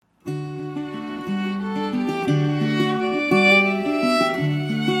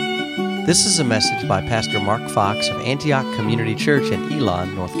This is a message by Pastor Mark Fox of Antioch Community Church in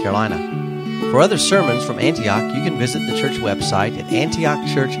Elon, North Carolina. For other sermons from Antioch, you can visit the church website at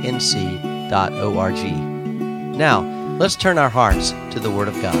antiochchurchnc.org. Now, let's turn our hearts to the Word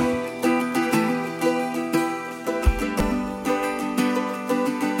of God.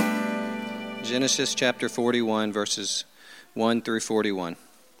 Genesis chapter 41, verses 1 through 41.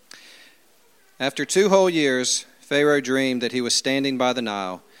 After 2 whole years, Pharaoh dreamed that he was standing by the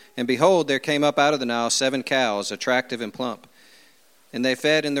Nile, and behold, there came up out of the Nile 7 cows, attractive and plump, and they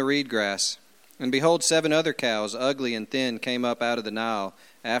fed in the reed grass. And behold, 7 other cows, ugly and thin, came up out of the Nile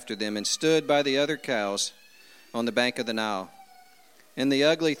after them, and stood by the other cows on the bank of the Nile. And the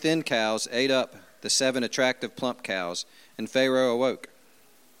ugly, thin cows ate up the 7 attractive, plump cows, and Pharaoh awoke.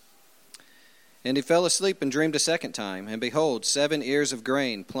 And he fell asleep and dreamed a second time, and behold, 7 ears of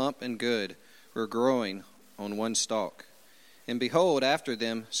grain, plump and good, were growing on one stalk. And behold, after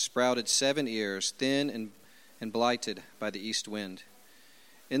them sprouted 7 ears, thin and blighted by the east wind.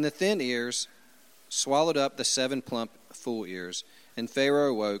 And the thin ears swallowed up the 7 plump, full ears. And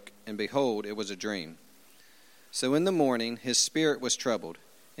Pharaoh awoke, and behold, it was a dream. So in the morning his spirit was troubled,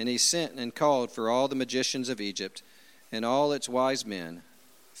 and he sent and called for all the magicians of Egypt and all its wise men.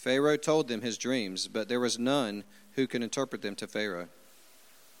 Pharaoh told them his dreams, but there was none who could interpret them to Pharaoh.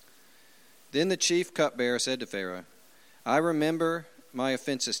 Then the chief cupbearer said to Pharaoh, I remember my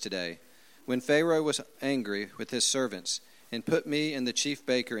offenses today, when Pharaoh was angry with his servants, and put me and the chief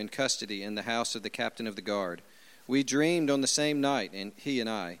baker in custody in the house of the captain of the guard. We dreamed on the same night, and he and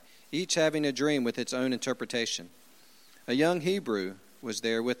I, each having a dream with its own interpretation. A young Hebrew was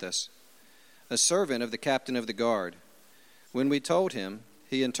there with us, a servant of the captain of the guard. When we told him,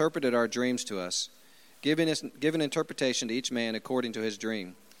 he interpreted our dreams to us, giving interpretation to each man according to his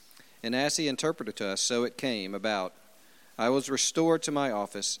dream. And as he interpreted to us, so it came about. I was restored to my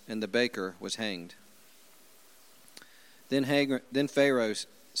office, and the baker was hanged. Then Pharaoh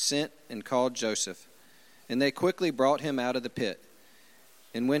sent and called Joseph, and they quickly brought him out of the pit.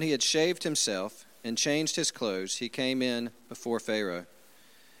 And when he had shaved himself and changed his clothes, he came in before Pharaoh.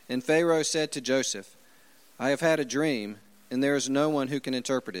 And Pharaoh said to Joseph, I have had a dream, and there is no one who can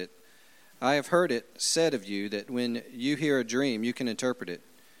interpret it. I have heard it said of you that when you hear a dream, you can interpret it.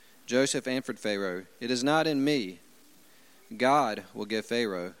 Joseph answered Pharaoh, It is not in me. God will give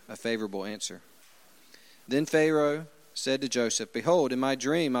Pharaoh a favorable answer. Then Pharaoh said to Joseph, Behold, in my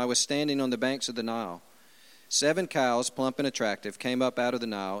dream I was standing on the banks of the Nile. 7 cows, plump and attractive, came up out of the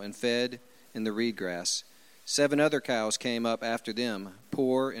Nile and fed in the reed grass. 7 other cows came up after them,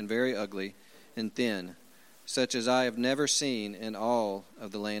 poor and very ugly and thin, such as I have never seen in all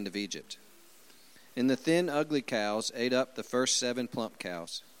of the land of Egypt. And the thin, ugly cows ate up the first 7 plump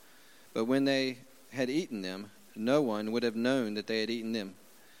cows. But when they had eaten them, no one would have known that they had eaten them,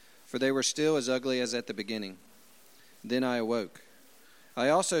 for they were still as ugly as at the beginning. Then I awoke. I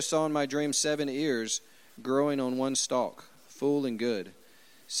also saw in my dream 7 ears growing on one stalk, full and good.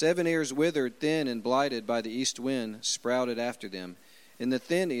 7 ears withered, thin, and blighted by the east wind sprouted after them, and the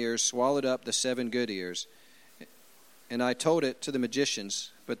thin ears swallowed up the 7 good ears. And I told it to the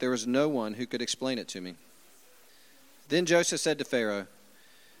magicians, but there was no one who could explain it to me. Then Joseph said to Pharaoh,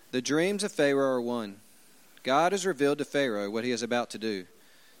 The dreams of Pharaoh are one. God has revealed to Pharaoh what he is about to do.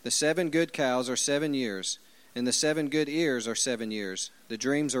 The 7 good cows are 7 years, and the 7 good ears are 7 years. The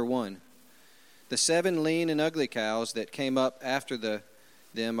dreams are one. The 7 lean and ugly cows that came up after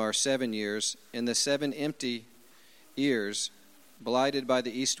them are 7 years, and the 7 empty ears, blighted by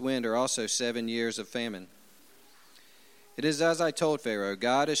the east wind, are also 7 years of famine. It is as I told Pharaoh.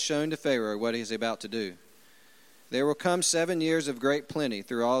 God has shown to Pharaoh what he is about to do. There will come 7 years of great plenty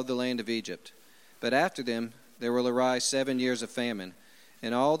through all the land of Egypt. But after them there will arise 7 years of famine,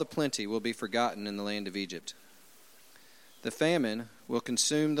 and all the plenty will be forgotten in the land of Egypt. The famine will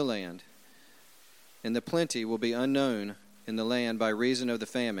consume the land, and the plenty will be unknown in the land by reason of the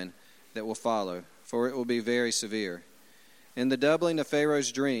famine that will follow, for it will be very severe. And the doubling of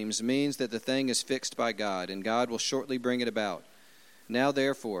Pharaoh's dreams means that the thing is fixed by God, and God will shortly bring it about. Now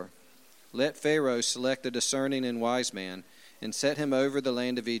therefore, let Pharaoh select a discerning and wise man, and set him over the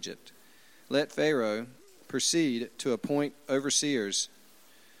land of Egypt. Let Pharaoh proceed to appoint overseers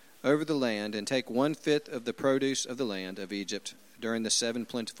over the land, and take 1/5 of the produce of the land of Egypt during the 7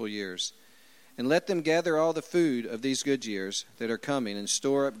 plentiful years. And let them gather all the food of these good years that are coming, and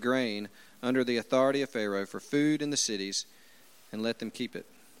store up grain under the authority of Pharaoh for food in the cities, and let them keep it.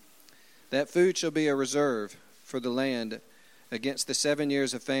 That food shall be a reserve for the land against the 7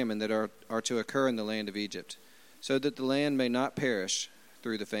 years of famine that are to occur in the land of Egypt, so that the land may not perish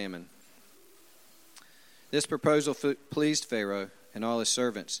through the famine. This proposal pleased Pharaoh and all his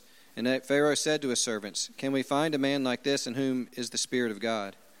servants, And Pharaoh said to his servants, "Can we find a man like this in whom is the Spirit of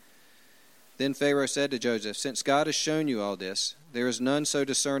God?" Then Pharaoh said to Joseph, "Since God has shown you all this, there is none so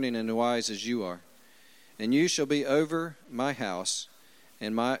discerning and wise as you are. And you shall be over my house,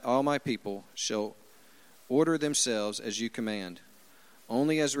 and all my people shall order themselves as you command.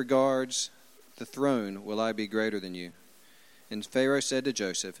 Only as regards the throne will I be greater than you." And Pharaoh said to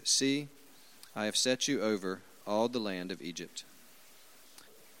Joseph, "See, I have set you over all the land of Egypt."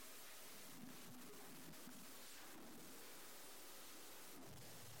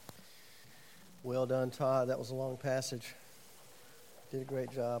 Well done, Todd. That was a long passage. Did a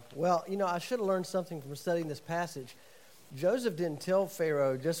great job. Well, I should have learned something from studying this passage. Joseph didn't tell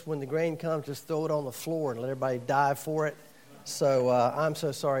Pharaoh just when the grain comes, just throw it on the floor and let everybody dive for it. So I'm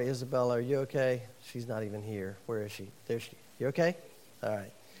so sorry, Isabella. Are you okay? She's not even here. Where is she? There she is. You okay? All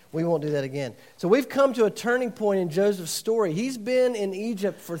right. We won't do that again. So we've come to a turning point in Joseph's story. He's been in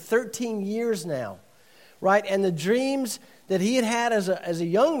Egypt for 13 years now, right? And the dreams that he had as a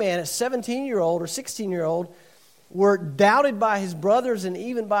young man, a 17-year-old or 16-year-old, were doubted by his brothers and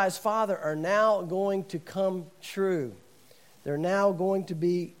even by his father, are now going to come true. They're now going to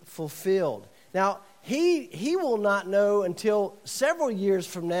be fulfilled. Now, he will not know until several years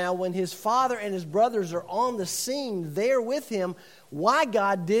from now, when his father and his brothers are on the scene there with him, why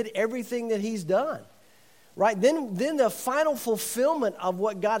God did everything that he's done. Right? Then the final fulfillment of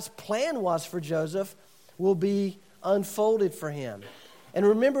what God's plan was for Joseph will be unfolded for him. And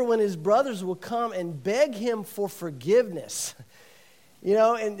remember when his brothers will come and beg him for forgiveness.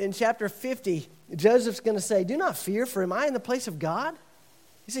 In chapter 50, Joseph's going to say, "Do not fear, for am I in the place of God?"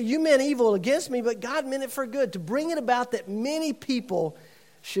 He said, "You meant evil against me, but God meant it for good, to bring it about that many people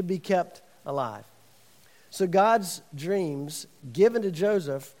should be kept alive." So God's dreams given to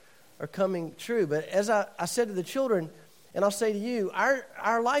Joseph are coming true. But as I said to the children, and I'll say to you,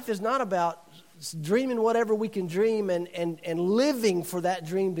 our life is not about dreaming whatever we can dream and living for that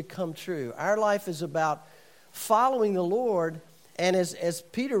dream to come true. Our life is about following the Lord, and as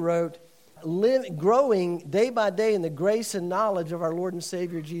Peter wrote, growing day by day in the grace and knowledge of our Lord and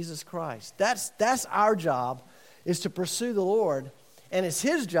Savior Jesus Christ. That's our job, is to pursue the Lord, and it's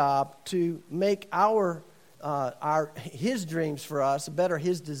His job to make His dreams for us better,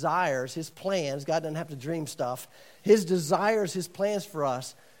 His desires, His plans. God doesn't have to dream stuff. His desires, His plans for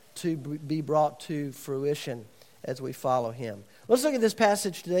us to be brought to fruition as we follow Him. Let's look at this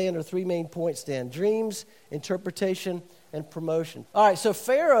passage today under three main points then: dreams, interpretation, and promotion. All right, so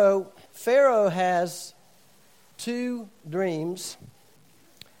Pharaoh has two dreams.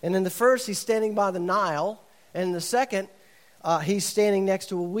 And in the first, he's standing by the Nile. And in the second, he's standing next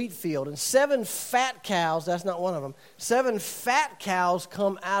to a wheat field. And 7 fat cows, that's not one of them, 7 fat cows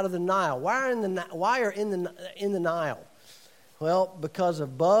come out of the Nile. Why are in the Nile? Well, because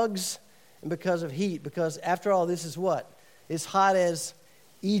of bugs and because of heat. Because after all, this is what? It's hot as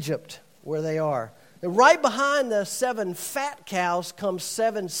Egypt where they are. And right behind the 7 fat cows come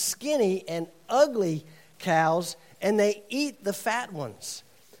 7 skinny and ugly cows, and they eat the fat ones.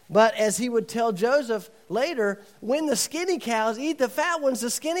 But as he would tell Joseph later, when the skinny cows eat the fat ones,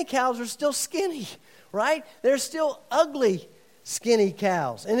 the skinny cows are still skinny, right? They're still ugly skinny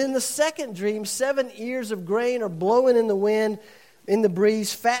cows. And in the second dream, 7 ears of grain are blowing in the wind, in the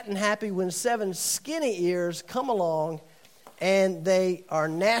breeze, fat and happy, when 7 skinny ears come along, and they are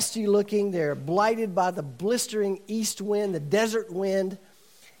nasty looking. They're blighted by the blistering east wind, the desert wind,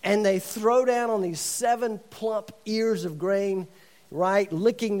 and they throw down on these 7 plump ears of grain, right,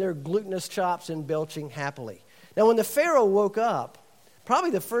 licking their glutinous chops and belching happily. Now, when the Pharaoh woke up, probably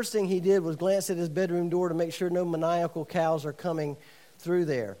the first thing he did was glance at his bedroom door to make sure no maniacal cows are coming through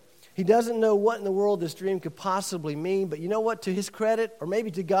there. He doesn't know what in the world this dream could possibly mean, but you know what? To his credit, or maybe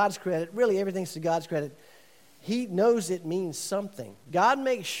to God's credit, really everything's to God's credit, he knows it means something. God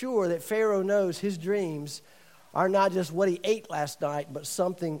makes sure that Pharaoh knows his dreams are not just what he ate last night, but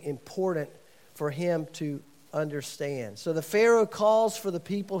something important for him to understand. So the Pharaoh calls for the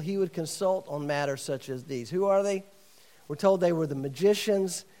people he would consult on matters such as these. Who are they? We're told they were the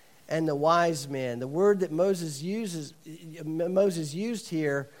magicians and the wise men. The word that Moses used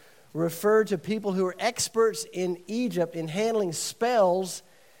here referred to people who were experts in Egypt in handling spells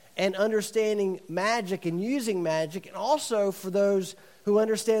and understanding magic and using magic, and also for those who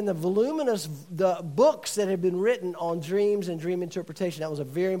understand the books that have been written on dreams and dream interpretation. That was a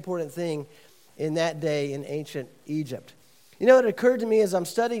very important thing in that day in ancient Egypt. You know, it occurred to me as I'm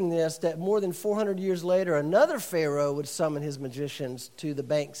studying this that more than 400 years later, another Pharaoh would summon his magicians to the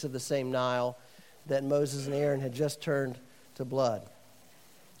banks of the same Nile that Moses and Aaron had just turned to blood.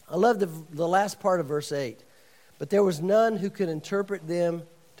 I love the last part of verse 8. But there was none who could interpret them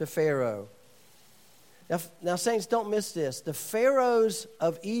to Pharaoh. Now, saints, don't miss this. The pharaohs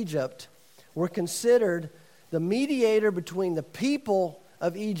of Egypt were considered the mediator between the people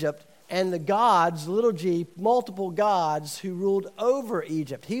of Egypt and the gods, little g, multiple gods who ruled over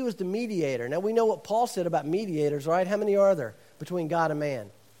Egypt. He was the mediator. Now, we know what Paul said about mediators, right? How many are there between God and man?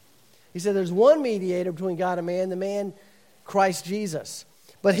 He said there's one mediator between God and man, the man Christ Jesus.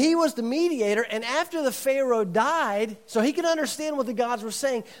 But he was the mediator, and after the Pharaoh died, so he could understand what the gods were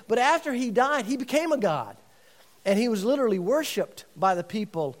saying, but after he died, he became a god. And he was literally worshipped by the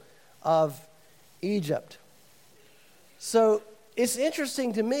people of Egypt. So it's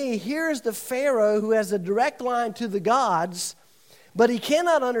interesting to me, here is the Pharaoh who has a direct line to the gods, but he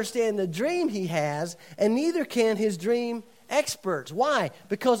cannot understand the dream he has, and neither can his dream experts. Why?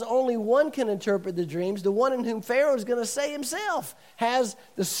 Because only one can interpret the dreams. The one in whom Pharaoh is going to say himself has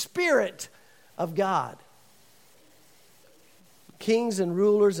the Spirit of God. Kings and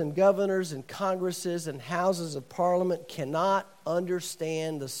rulers and governors and congresses and houses of parliament cannot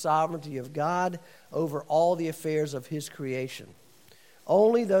understand the sovereignty of God over all the affairs of his creation.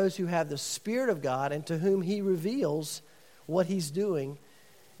 Only those who have the Spirit of God and to whom he reveals what he's doing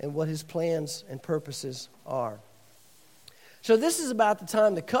and what his plans and purposes are. So this is about the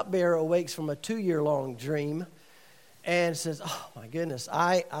time the cupbearer awakes from a 2-year-long dream and says, oh my goodness,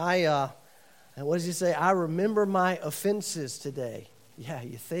 and what does he say? I remember my offenses today. Yeah,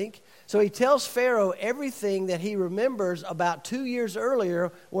 you think? So he tells Pharaoh everything that he remembers about 2 years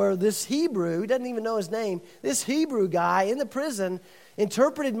earlier where this Hebrew, he doesn't even know his name, this Hebrew guy in the prison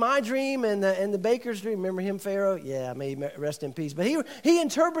interpreted my dream and the baker's dream. Remember him, Pharaoh? Yeah, may he rest in peace. But he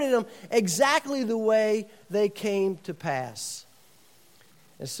interpreted them exactly the way they came to pass.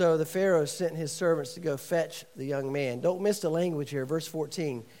 And so the Pharaoh sent his servants to go fetch the young man. Don't miss the language here, verse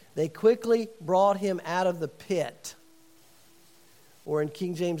 14. They quickly brought him out of the pit. Or in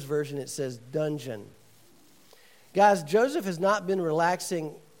King James Version it says dungeon. Guys, Joseph has not been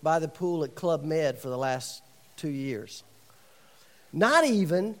relaxing by the pool at Club Med for the last 2 years. Not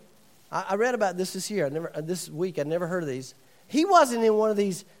even, I read about this this week, I'd never heard of these. He wasn't in one of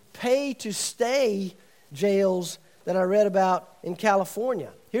these pay-to-stay jails that I read about in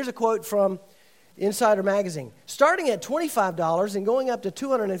California. Here's a quote from Insider Magazine. Starting at $25 and going up to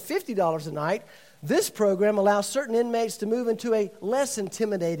 $250 a night, this program allows certain inmates to move into a less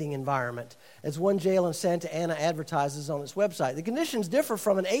intimidating environment, as one jail in Santa Ana advertises on its website. The conditions differ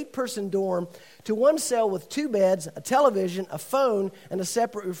from an 8-person dorm to one cell with 2 beds, a television, a phone, and a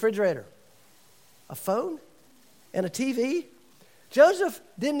separate refrigerator. A phone? And a TV? Joseph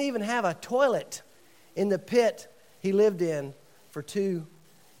didn't even have a toilet in the pit he lived in for 2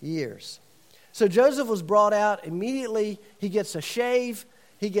 years. So Joseph was brought out immediately. He gets a shave.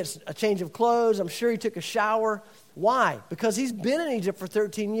 He gets a change of clothes. I'm sure he took a shower. Why? Because he's been in Egypt for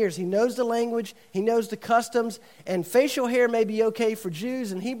 13 years. He knows the language. He knows the customs. And facial hair may be okay for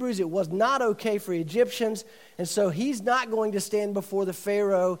Jews and Hebrews. It was not okay for Egyptians. And so he's not going to stand before the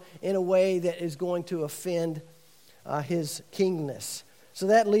Pharaoh in a way that is going to offend his kingness. So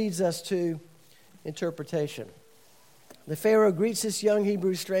that leads us to interpretation. The Pharaoh greets this young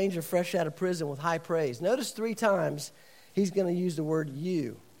Hebrew stranger fresh out of prison with high praise. Notice 3 times he's going to use the word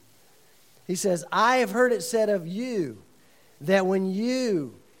you. He says, I have heard it said of you that when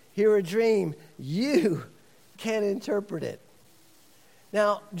you hear a dream, you can interpret it.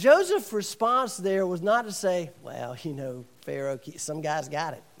 Now, Joseph's response there was not to say, well, Pharaoh, some guys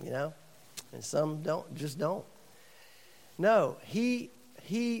got it, and some don't. No, he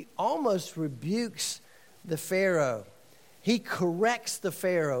almost rebukes the Pharaoh. He corrects the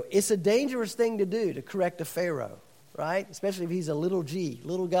Pharaoh. It's a dangerous thing to do, to correct a Pharaoh, right? Especially if he's a little g,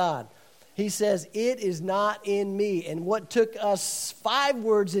 little God. He says, it is not in me. And what took us 5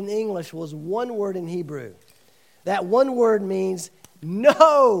 words in English was 1 word in Hebrew. That 1 word means,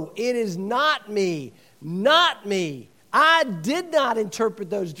 no, it is not me. Not me. I did not interpret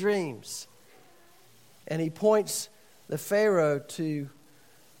those dreams. And he points the Pharaoh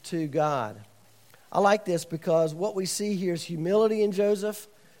to God. I like this because what we see here is humility in Joseph,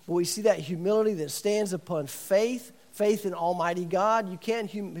 but we see that humility that stands upon faith in Almighty God. You can't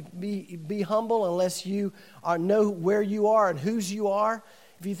be humble unless you know where you are and whose you are.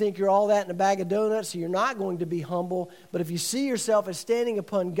 If you think you're all that in a bag of donuts, you're not going to be humble. But if you see yourself as standing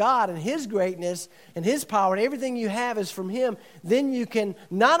upon God and His greatness and His power and everything you have is from Him, then you can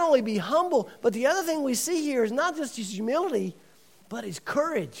not only be humble, but the other thing we see here is not just His humility, but His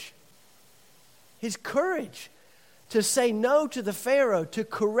courage. His courage to say no to the Pharaoh, to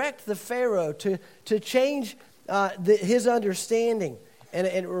correct the Pharaoh, to change his understanding. And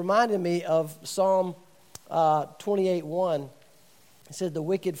it reminded me of Psalm 28:1. It said, the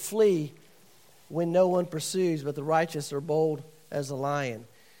wicked flee when no one pursues, but the righteous are bold as a lion.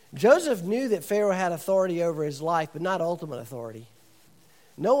 Joseph knew that Pharaoh had authority over his life, but not ultimate authority.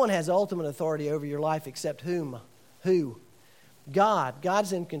 No one has ultimate authority over your life except whom? Who? God.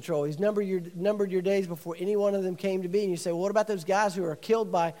 God's in control. He's numbered your days before any one of them came to be. And you say, well, what about those guys who are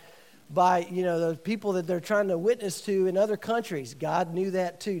killed by those people that they're trying to witness to in other countries? God knew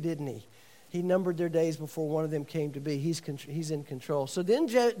that too, didn't he? He numbered their days before one of them came to be. He's in control. So then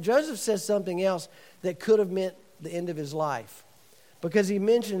Joseph says something else that could have meant the end of his life, because he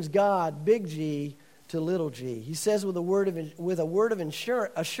mentions God, big G, to little g. He says with a word of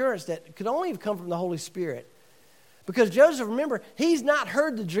assurance that could only have come from the Holy Spirit. Because Joseph, remember, he's not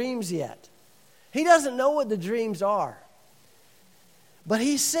heard the dreams yet. He doesn't know what the dreams are. But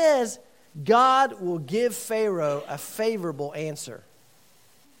he says God will give Pharaoh a favorable answer.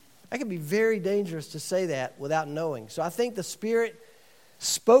 That can be very dangerous to say that without knowing. So I think the Spirit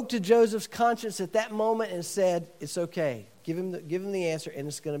spoke to Joseph's conscience at that moment and said, it's okay. Give him the answer, and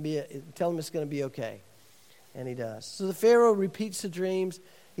tell him it's going to be okay. And he does. So the Pharaoh repeats the dreams.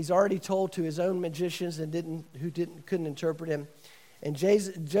 He's already told to his own magicians who couldn't interpret him. And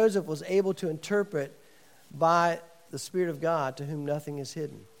Joseph was able to interpret by the Spirit of God, to whom nothing is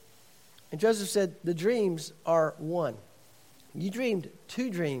hidden. And Joseph said, the dreams are one. You dreamed two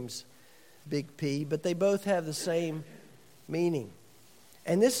dreams, big P, but they both have the same meaning.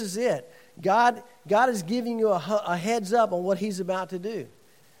 And this is it. God is giving you a heads up on what he's about to do.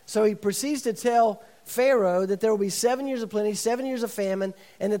 So he proceeds to tell Pharaoh that there will be 7 years of plenty, 7 years of famine,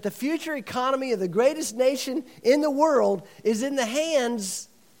 and that the future economy of the greatest nation in the world is in the hands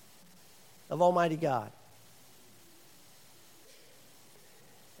of Almighty God.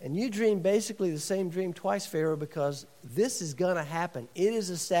 And you dreamed basically the same dream twice, Pharaoh, because this is going to happen. It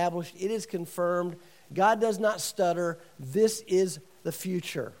is established. It is confirmed. God does not stutter. This is the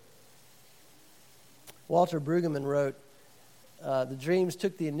future. Walter Brueggemann wrote, the dreams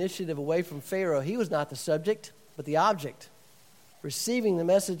took the initiative away from Pharaoh. He was not the subject, but the object, receiving the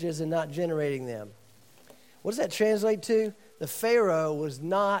messages and not generating them. What does that translate to? The Pharaoh was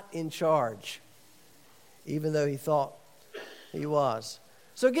not in charge, even though he thought he was.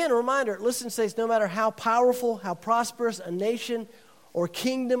 So again, a reminder, listen, saints, no matter how powerful, how prosperous a nation or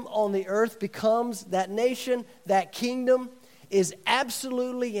kingdom on the earth becomes, that nation, that kingdom is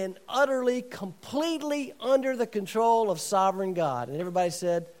absolutely and utterly, completely under the control of sovereign God. And everybody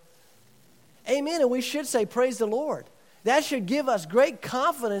said, amen. And we should say, praise the Lord. That should give us great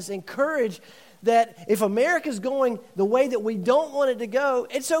confidence and courage that if America's going the way that we don't want it to go,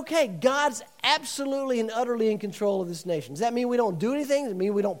 it's okay. God's absolutely and utterly in control of this nation. Does that mean we don't do anything? Does it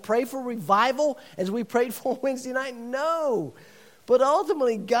mean we don't pray for revival as we prayed for Wednesday night? No. But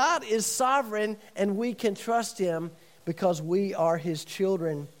ultimately, God is sovereign, and we can trust him because we are his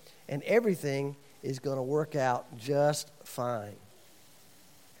children, and everything is going to work out just fine,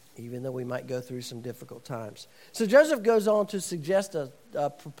 even though we might go through some difficult times. So Joseph goes on to suggest a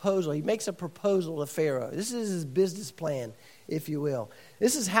proposal. He makes a proposal to Pharaoh. This is his business plan, if you will.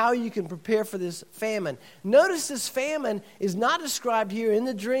 This is how you can prepare for this famine. Notice this famine is not described here in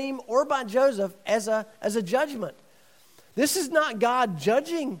the dream or by Joseph as a judgment. This is not God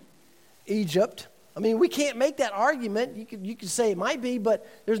judging Egypt. I mean, we can't make that argument. You could say it might be, but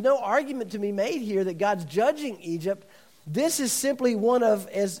there's no argument to be made here that God's judging Egypt. This is simply one of,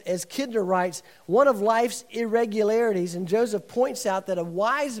 as Kidner writes, one of life's irregularities. And Joseph points out that a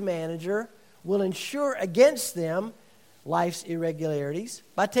wise manager will ensure against them, life's irregularities,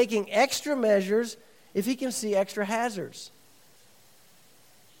 by taking extra measures if he can see extra hazards.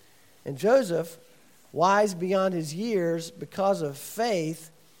 And Joseph, wise beyond his years because of faith,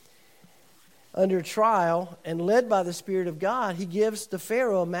 under trial and led by the Spirit of God, he gives to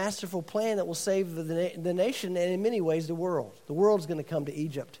Pharaoh a masterful plan that will save the nation and in many ways the world. The world's going to come to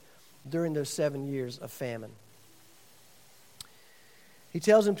Egypt during those 7 years of famine. He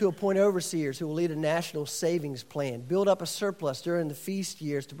tells him to appoint overseers who will lead a national savings plan, build up a surplus during the feast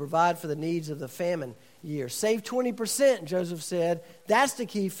years to provide for the needs of the famine years. Save 20%, Joseph said. That's the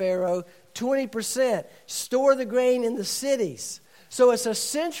key, Pharaoh. 20%. Store the grain in the cities. So it's a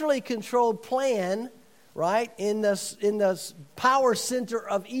centrally controlled plan, right, in the power center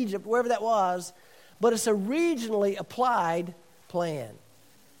of Egypt, wherever that was, but it's a regionally applied plan.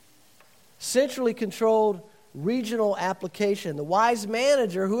 Centrally controlled regional application. The wise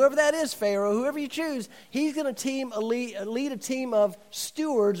manager, whoever that is, Pharaoh, whoever you choose, he's going to lead a team of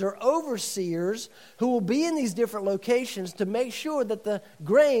stewards or overseers who will be in these different locations to make sure that the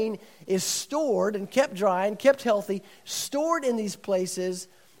grain is stored and kept dry and kept healthy, stored in these places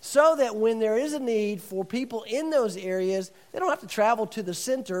so that when there is a need for people in those areas, they don't have to travel to the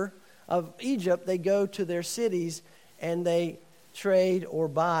center of Egypt. They go to their cities and they trade or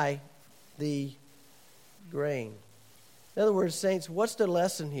buy the grain. In other words, saints, what's the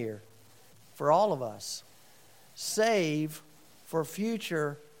lesson here for all of us? Save for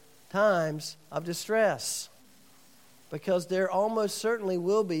future times of distress, because there almost certainly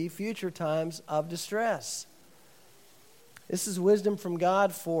will be future times of distress. This is wisdom from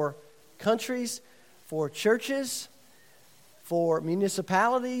God for countries, for churches, for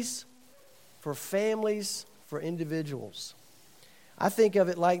municipalities, for families, for individuals. I think of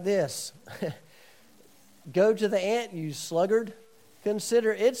it like this. Go to the ant, you sluggard.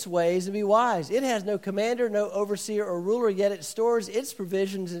 Consider its ways and be wise. It has no commander, no overseer or ruler, yet it stores its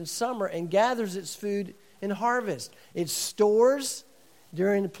provisions in summer and gathers its food in harvest. It stores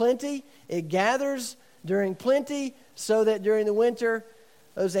during plenty. It gathers during plenty, so that during the winter,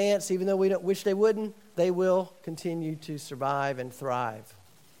 those ants, even though we don't wish they wouldn't, they will continue to survive and thrive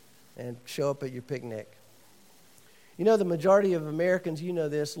and show up at your picnic. You know, the majority of Americans, you know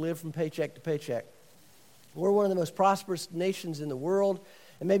this, live from paycheck to paycheck. We're one of the most prosperous nations in the world,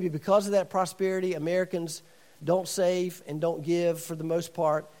 and maybe because of that prosperity, Americans don't save and don't give for the most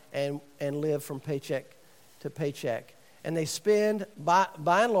part and live from paycheck to paycheck. And they spend, by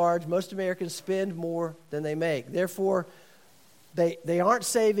and large, most Americans spend more than they make. Therefore, they aren't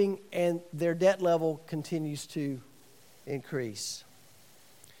saving, and their debt level continues to increase.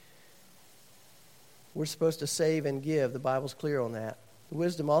 We're supposed to save and give. The Bible's clear on that. The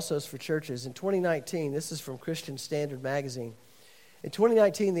wisdom also is for churches. In 2019, this is from Christian Standard Magazine. In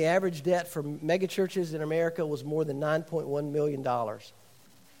 2019, the average debt for megachurches in America was more than $9.1 million.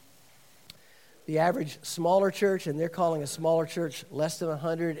 The average smaller church, and they're calling a smaller church less than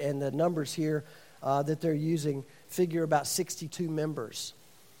 100, and the numbers here that they're using figure about 62 members.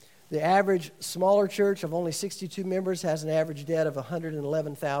 The average smaller church of only 62 members has an average debt of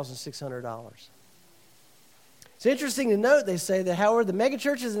 $111,600. It's interesting to note, they say, that however the mega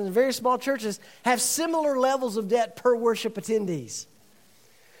churches and the very small churches have similar levels of debt per worship attendees.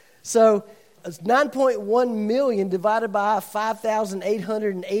 So it's 9.1 million divided by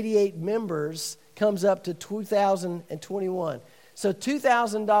 5,888 members comes up to 2,021. So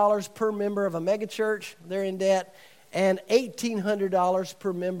 $2,000 per member of a mega church, they're in debt, and $1,800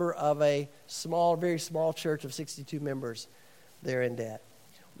 per member of a small, very small church of 62 members, they're in debt.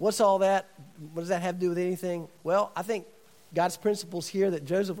 What's all that? What does that have to do with anything? Well, I think God's principles here that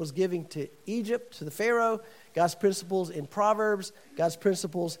Joseph was giving to Egypt, to the Pharaoh, God's principles in Proverbs, God's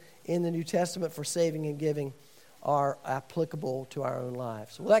principles in the New Testament for saving and giving are applicable to our own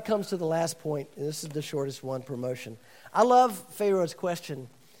lives. Well, that comes to the last point, and this is the shortest one, promotion. I love Pharaoh's question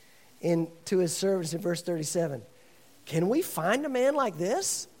to his servants in verse 37. Can we find a man like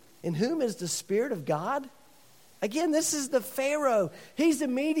this in whom is the Spirit of God? Again, this is the Pharaoh. He's the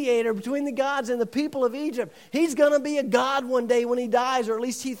mediator between the gods and the people of Egypt. He's going to be a god one day when he dies, or at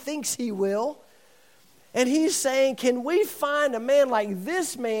least he thinks he will. And he's saying, can we find a man like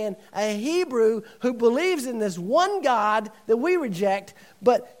this man, a Hebrew, who believes in this one God that we reject,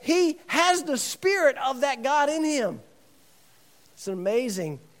 but he has the spirit of that God in him? It's an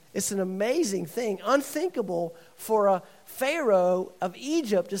amazing thing, unthinkable for a Pharaoh of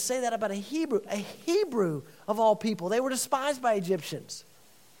Egypt to say that about a Hebrew of all people. They were despised by Egyptians.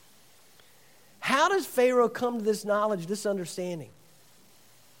 How does Pharaoh come to this knowledge, this understanding?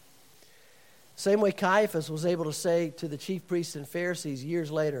 Same way Caiaphas was able to say to the chief priests and Pharisees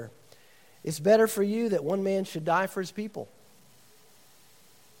years later, it's better for you that one man should die for his people.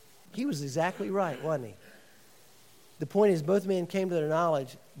 He was exactly right, wasn't he? The point is, both men came to their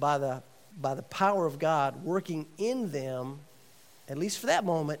knowledge by the power of God working in them, at least for that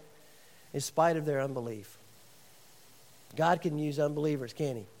moment, in spite of their unbelief. God can use unbelievers,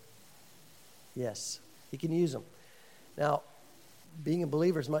 can't he? Yes, he can use them. Now, being a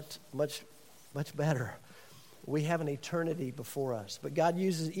believer is much better. We have an eternity before us. But God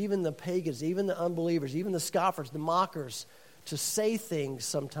uses even the pagans, even the unbelievers, even the scoffers, the mockers, to say things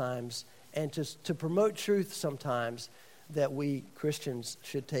sometimes and to promote truth sometimes that we Christians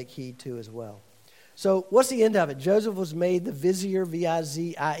should take heed to as well. So what's the end of it? Joseph was made the vizier,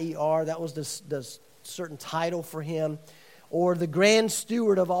 V-I-Z-I-E-R. That was the certain title for him. Or the grand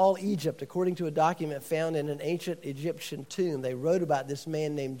steward of all Egypt, according to a document found in an ancient Egyptian tomb. They wrote about this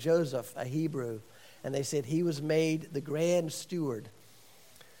man named Joseph, a Hebrew, and they said he was made the grand steward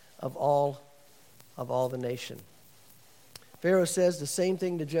of all the nation. Pharaoh says the same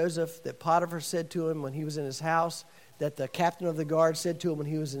thing to Joseph that Potiphar said to him when he was in his house, that the captain of the guard said to him when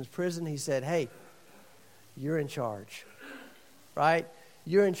he was in prison. He said, hey, you're in charge, right?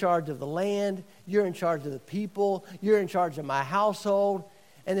 You're in charge of the land. You're in charge of the people. You're in charge of my household.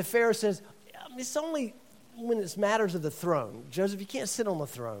 And the Pharaoh says, it's only when it's matters of the throne. Joseph, you can't sit on the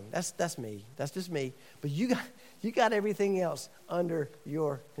throne. That's me. That's just me. But you got everything else under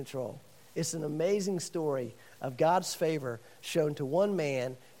your control. It's an amazing story of God's favor shown to one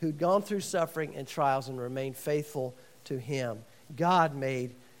man who'd gone through suffering and trials and remained faithful to him. God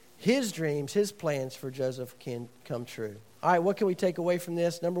made his dreams, his plans for Joseph can come true. All right, what can we take away from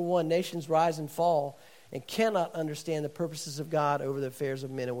this? Number one, nations rise and fall and cannot understand the purposes of God over the affairs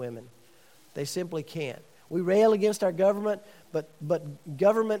of men and women. They simply can't. We rail against our government, but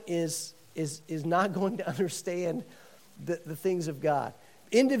government is not going to understand the things of God.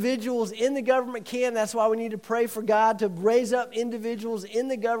 Individuals in the government can. That's why we need to pray for God to raise up individuals in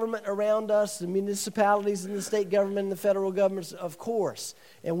the government around us, the municipalities and the state government and the federal governments, of course.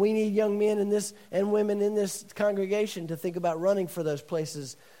 And we need young men in this and women in this congregation to think about running for those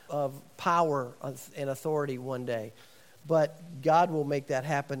places of power and authority one day. But God will make that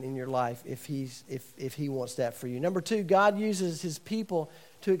happen in your life if He wants that for you. Number two, God uses His people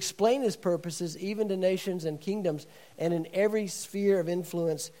to explain His purposes even to nations and kingdoms and in every sphere of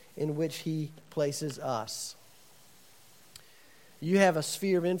influence in which He places us. You have a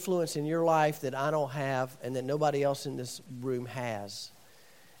sphere of influence in your life that I don't have and that nobody else in this room has.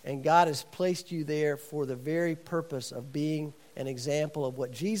 And God has placed you there for the very purpose of being an example of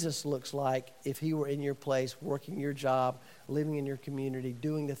what Jesus looks like if He were in your place, working your job, living in your community,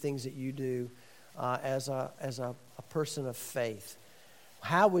 doing the things that you do as a person of faith.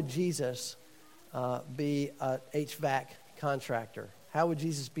 How would Jesus be an HVAC contractor? How would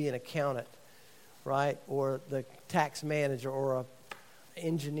Jesus be an accountant, right? Or the tax manager or an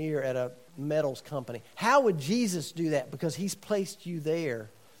engineer at a metals company? How would Jesus do that? Because He's placed you there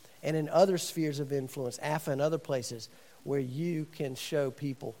and in other spheres of influence, AFA and other places, where you can show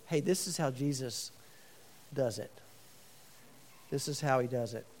people, hey, this is how Jesus does it. This is how He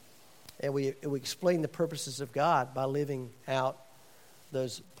does it. And we explain the purposes of God by living out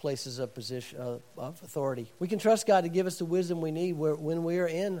those places of position of authority. We can trust God to give us the wisdom we need when we are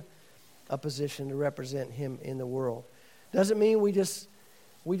in a position to represent Him in the world. Doesn't mean we just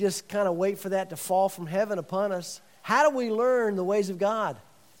kind of wait for that to fall from heaven upon us. How do we learn the ways of God?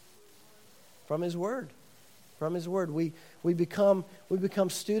 From His Word. From His Word. We become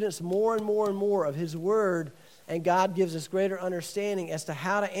students more and more and more of His Word, and God gives us greater understanding as to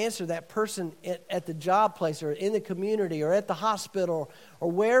how to answer that person at the job place or in the community or at the hospital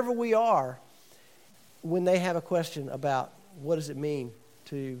or wherever we are when they have a question about what does it mean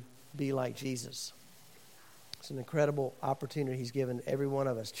to be like Jesus. It's an incredible opportunity He's given every one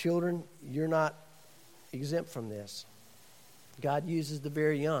of us. Children, you're not exempt from this. God uses the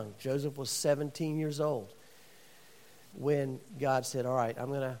very young. Joseph was 17 years old when God said, all right, I'm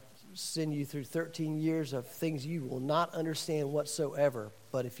going to send you through 13 years of things you will not understand whatsoever.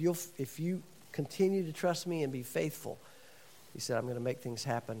 But if you continue to trust me and be faithful, He said, I'm going to make things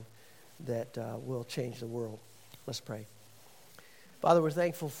happen that will change the world. Let's pray. Father, we're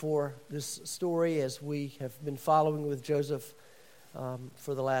thankful for this story as we have been following with Joseph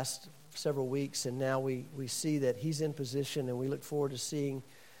for the last several weeks, and now we see that he's in position, and we look forward to seeing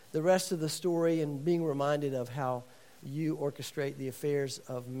the rest of the story and being reminded of how you orchestrate the affairs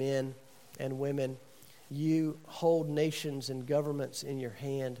of men and women. You hold nations and governments in your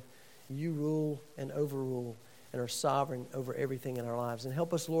hand. You rule and overrule and are sovereign over everything in our lives. And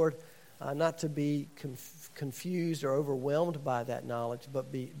help us, Lord, not to be confused or overwhelmed by that knowledge,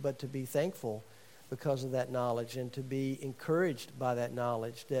 but to be thankful because of that knowledge and to be encouraged by that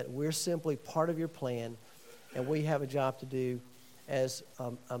knowledge that we're simply part of your plan and we have a job to do as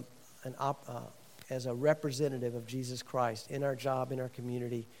a representative of Jesus Christ in our job, in our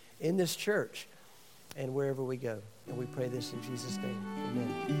community, in this church, and wherever we go. And we pray this in Jesus' name. Amen.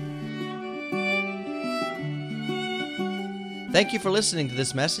 Thank you for listening to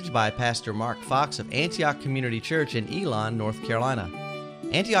this message by Pastor Mark Fox of Antioch Community Church in Elon, North Carolina.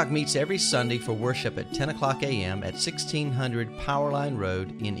 Antioch meets every Sunday for worship at 10 o'clock a.m. at 1600 Powerline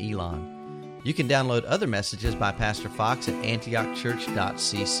Road in Elon. You can download other messages by Pastor Fox at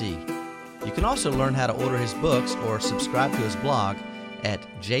antiochchurch.cc. You can also learn how to order his books or subscribe to his blog at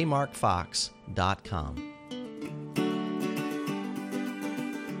jmarkfox.com.